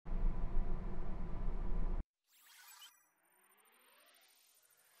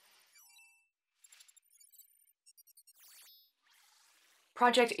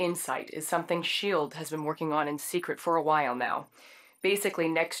Project Insight is something S.H.I.E.L.D. has been working on in secret for a while now. Basically,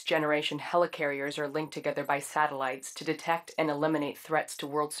 next-generation helicarriers are linked together by satellites to detect and eliminate threats to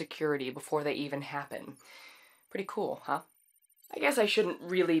world security before they even happen. Pretty cool, huh? I guess I shouldn't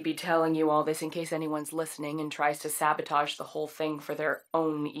really be telling you all this in case anyone's listening and tries to sabotage the whole thing for their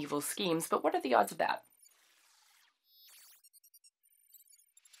own evil schemes, but what are the odds of that?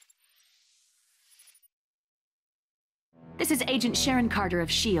 This is Agent Sharon Carter of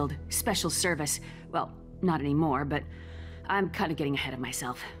S.H.I.E.L.D., Special Service. Well, not anymore, but I'm kind of getting ahead of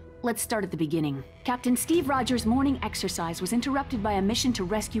myself. Let's start at the beginning. Captain Steve Rogers' morning exercise was interrupted by a mission to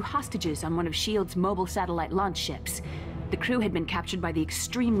rescue hostages on one of S.H.I.E.L.D.'s mobile satellite launch ships. The crew had been captured by the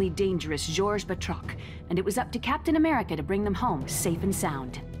extremely dangerous Georges Batroc, and it was up to Captain America to bring them home safe and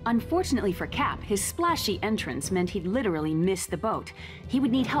sound. Unfortunately for Cap, his splashy entrance meant he'd literally miss the boat. He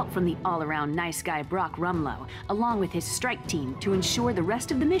would need help from the all-around nice guy Brock Rumlow, along with his strike team, to ensure the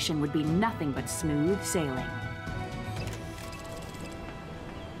rest of the mission would be nothing but smooth sailing.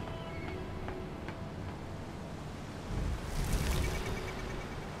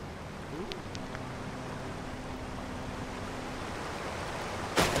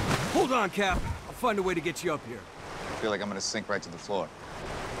 Hold on, Cap. I'll find a way to get you up here. I feel like I'm gonna sink right to the floor.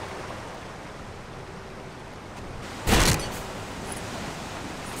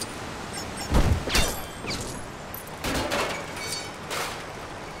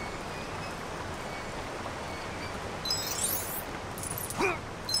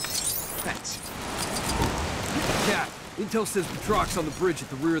 Thanks. Cap, intel says Batroc's on the bridge at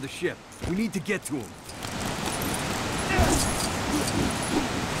the rear of the ship. We need to get to him.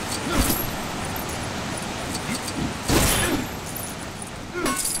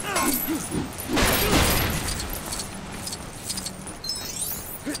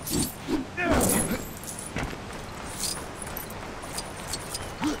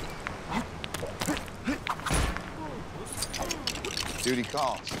 Duty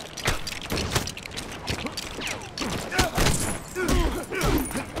calls.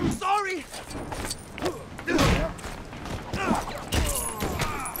 Sorry!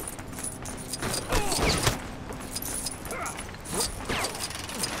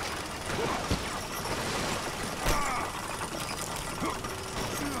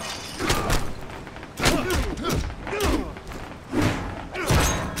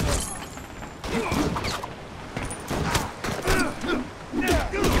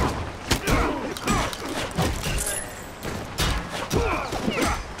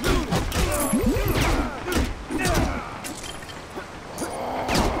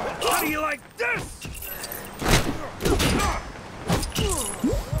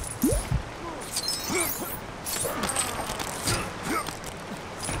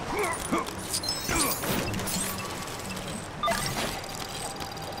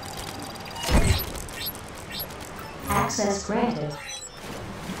 Access granted.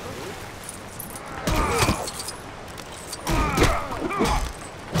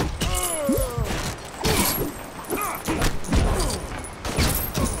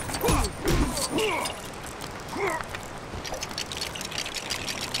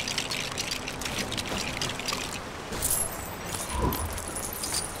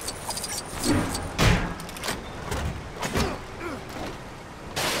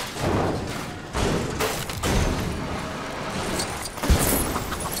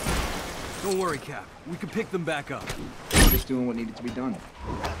 Don't worry, Cap. We can pick them back up. Just doing what needed to be done.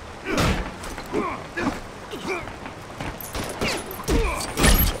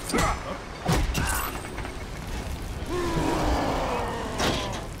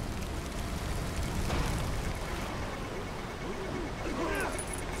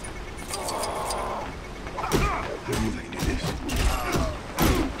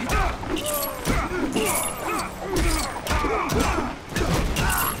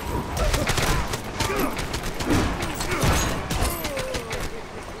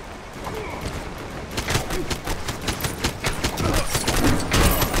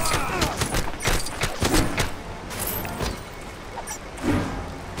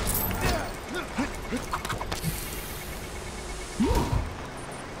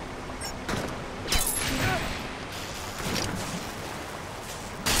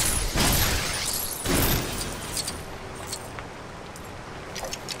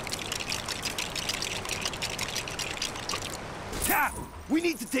 Cap! We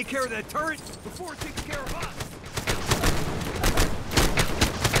need to take care of that turret before it takes care of us!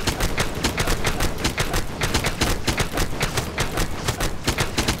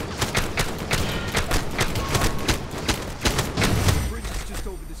 The bridge is just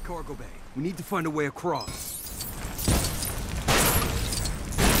over this cargo bay. We need to find a way across.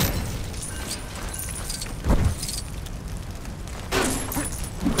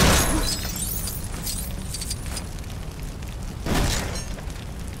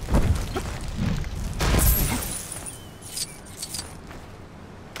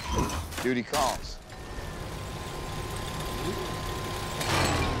 Duty calls.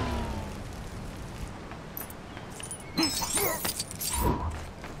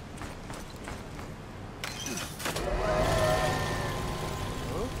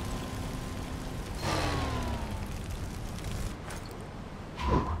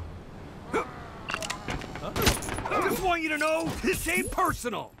 I just want you to know, this ain't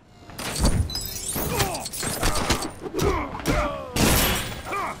personal!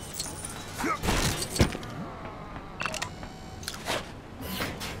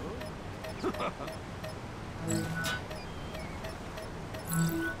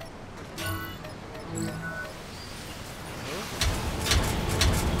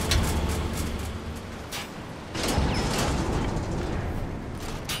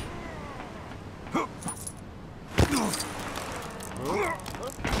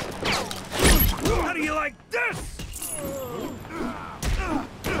 How do you like this?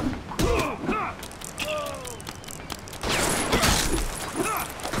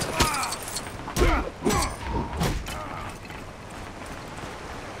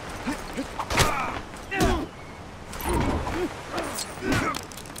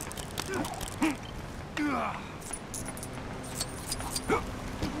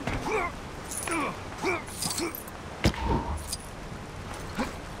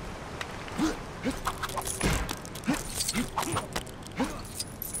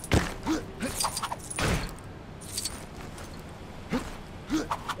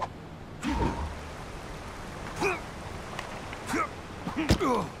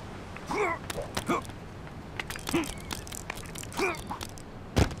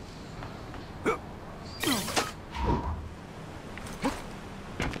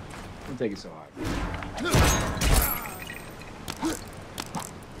 Don't take it so hard.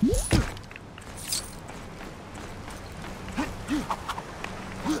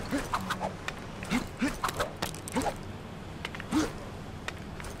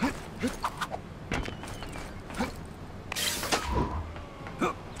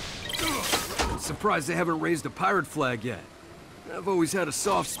 Surprised they haven't raised a pirate flag yet. I've always had a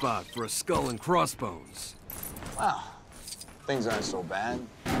soft spot for a skull and crossbones. Wow. Things aren't so bad.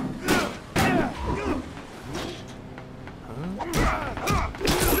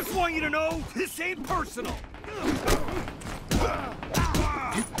 I just want you to know, this ain't personal!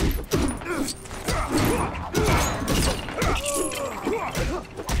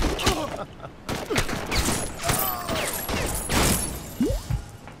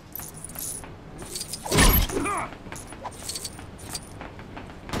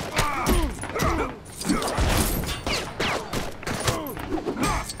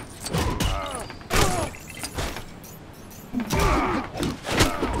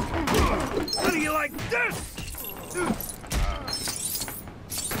 How do you like this?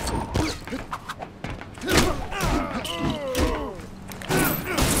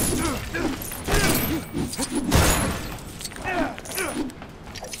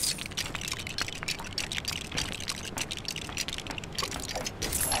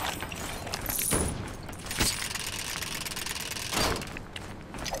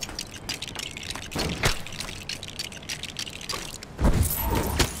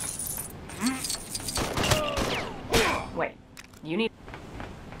 Wait, you need...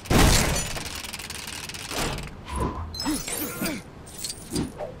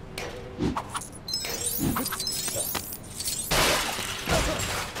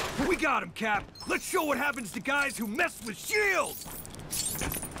 We got him, Cap! Let's show what happens to guys who mess with S.H.I.E.L.D.!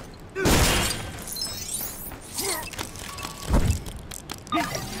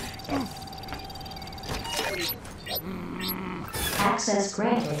 Access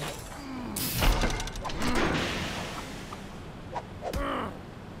granted.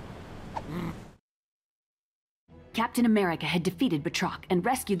 Captain America had defeated Batroc and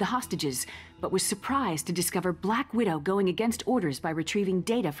rescued the hostages, but was surprised to discover Black Widow going against orders by retrieving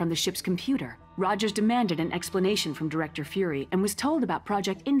data from the ship's computer. Rogers demanded an explanation from Director Fury and was told about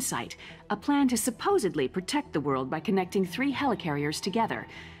Project Insight, a plan to supposedly protect the world by connecting 3 helicarriers together.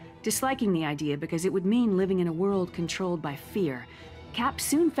 Disliking the idea because it would mean living in a world controlled by fear, Cap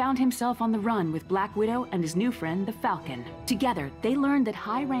soon found himself on the run with Black Widow and his new friend, the Falcon. Together, they learned that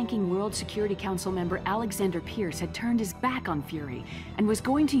high-ranking World Security Council member Alexander Pierce had turned his back on Fury and was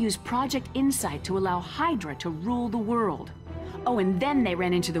going to use Project Insight to allow Hydra to rule the world. Oh, and then they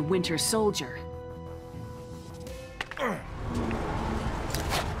ran into the Winter Soldier.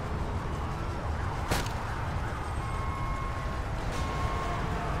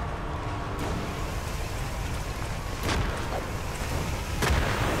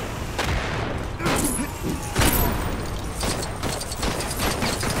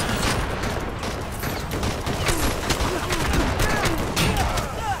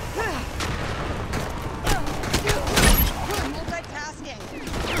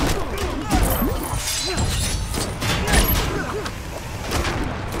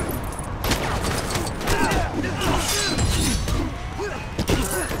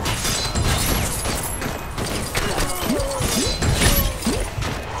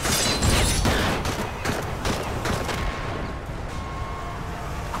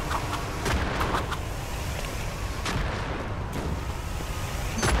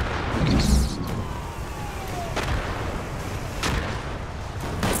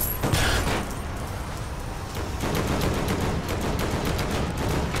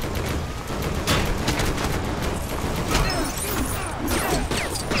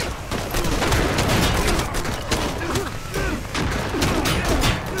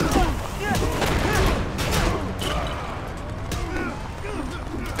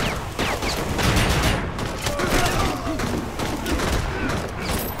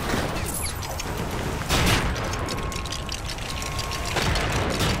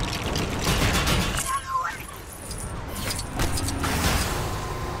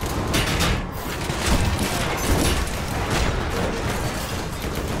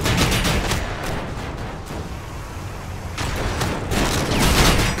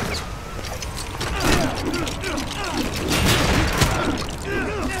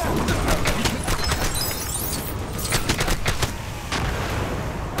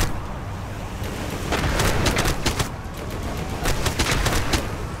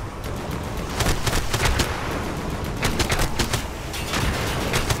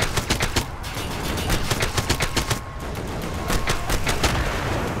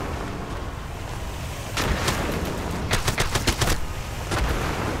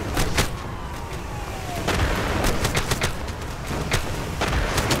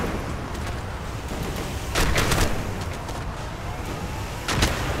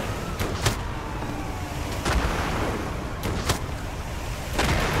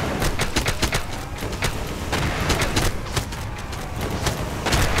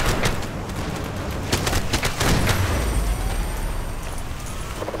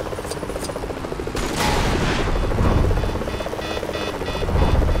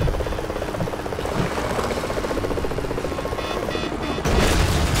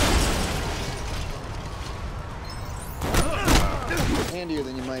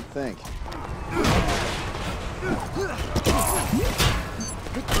 might think.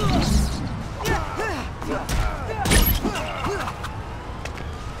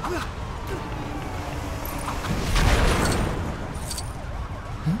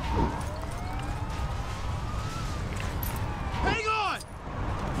 Hang on!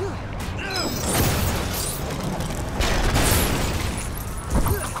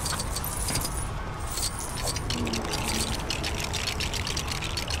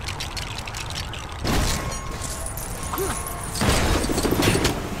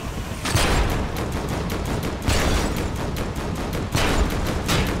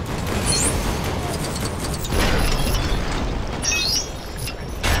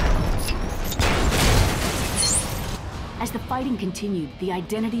 As the fighting continued, the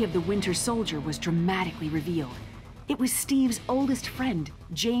identity of the Winter Soldier was dramatically revealed. It was Steve's oldest friend,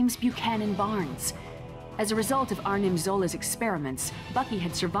 James Buchanan Barnes. As a result of Arnim Zola's experiments, Bucky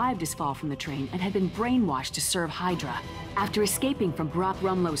had survived his fall from the train and had been brainwashed to serve Hydra. After escaping from Brock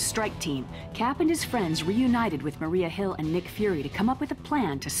Rumlow's strike team, Cap and his friends reunited with Maria Hill and Nick Fury to come up with a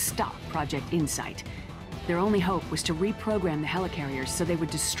plan to stop Project Insight. Their only hope was to reprogram the helicarriers so they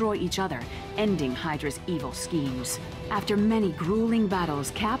would destroy each other, ending Hydra's evil schemes. After many grueling battles,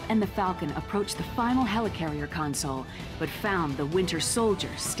 Cap and the Falcon approached the final helicarrier console, but found the Winter Soldier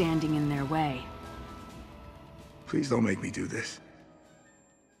standing in their way. Please don't make me do this.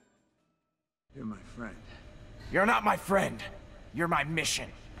 You're my friend. You're not my friend. You're my mission.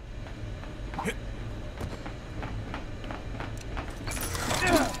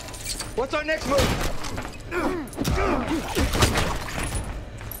 What's our next move?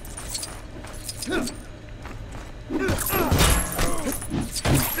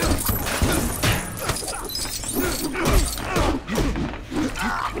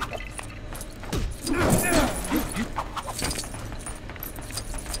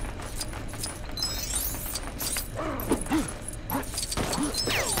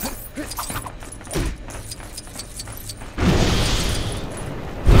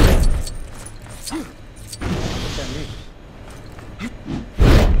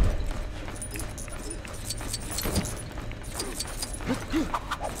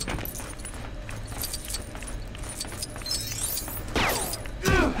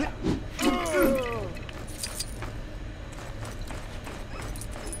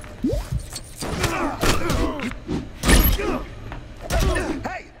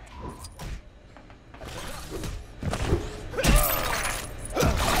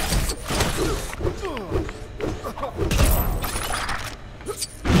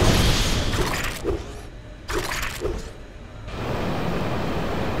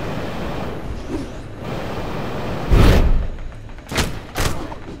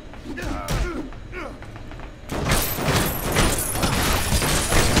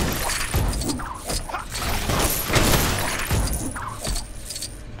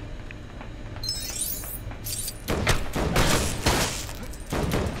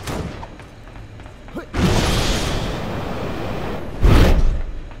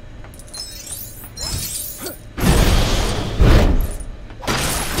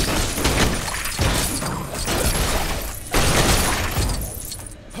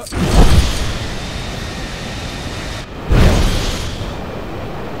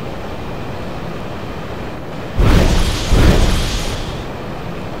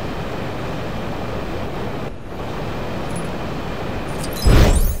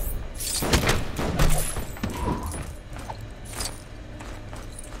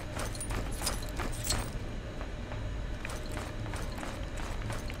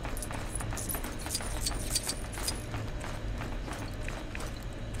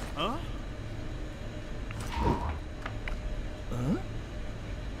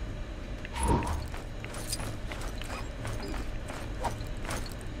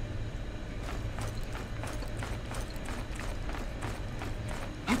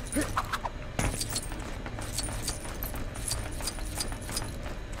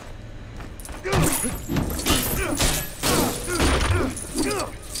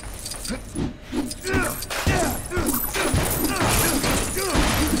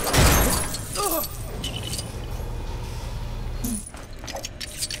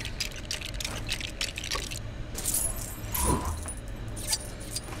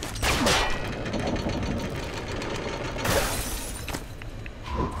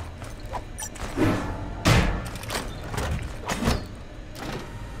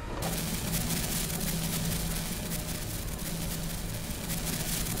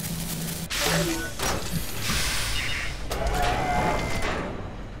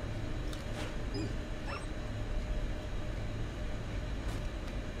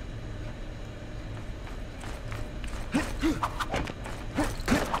 It's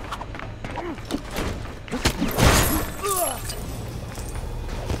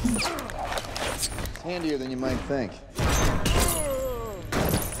handier than you might think.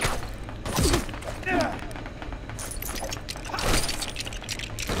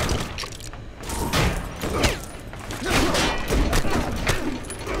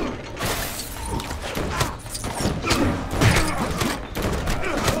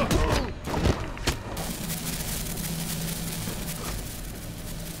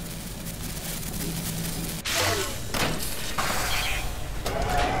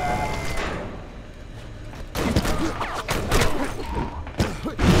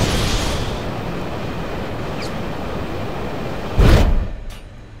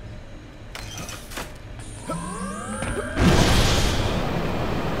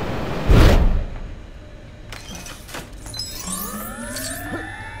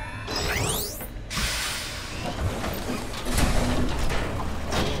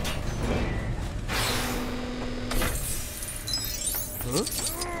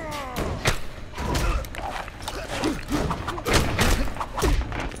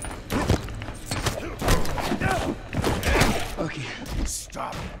 Bucky,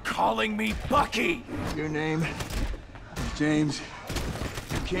 Stop calling me Bucky! your name is James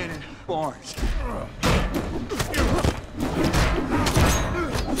Buchanan Barnes.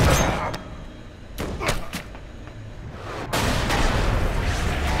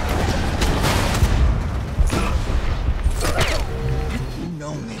 You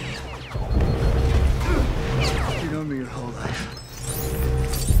know me. You've known me your whole life.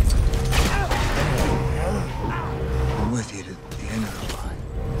 I'm with you to the end of the line.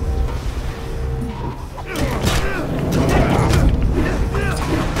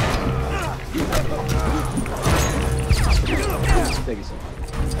 Take it so hard.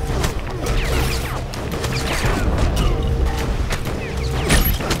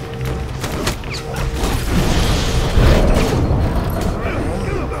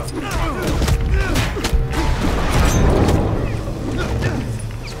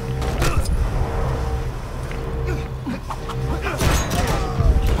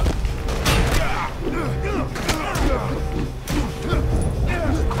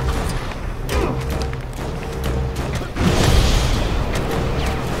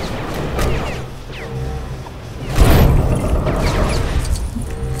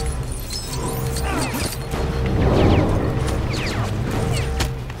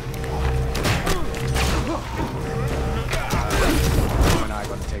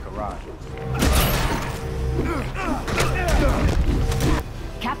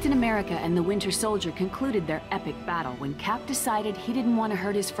 Captain America and the Winter Soldier concluded their epic battle when Cap decided he didn't want to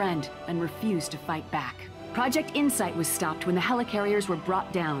hurt his friend and refused to fight back. Project Insight was stopped when the helicarriers were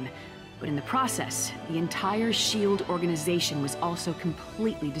brought down, but in the process, the entire S.H.I.E.L.D. organization was also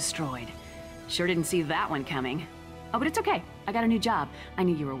completely destroyed. Sure didn't see that one coming. Oh, but it's okay. I got a new job. I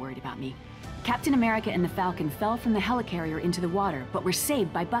knew you were worried about me. Captain America and the Falcon fell from the helicarrier into the water, but were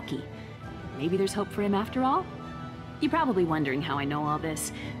saved by Bucky. Maybe there's hope for him after all? You're probably wondering how I know all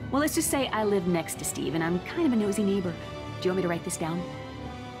this. Well, let's just say I live next to Steve, and I'm kind of a nosy neighbor. Do you want me to write this down?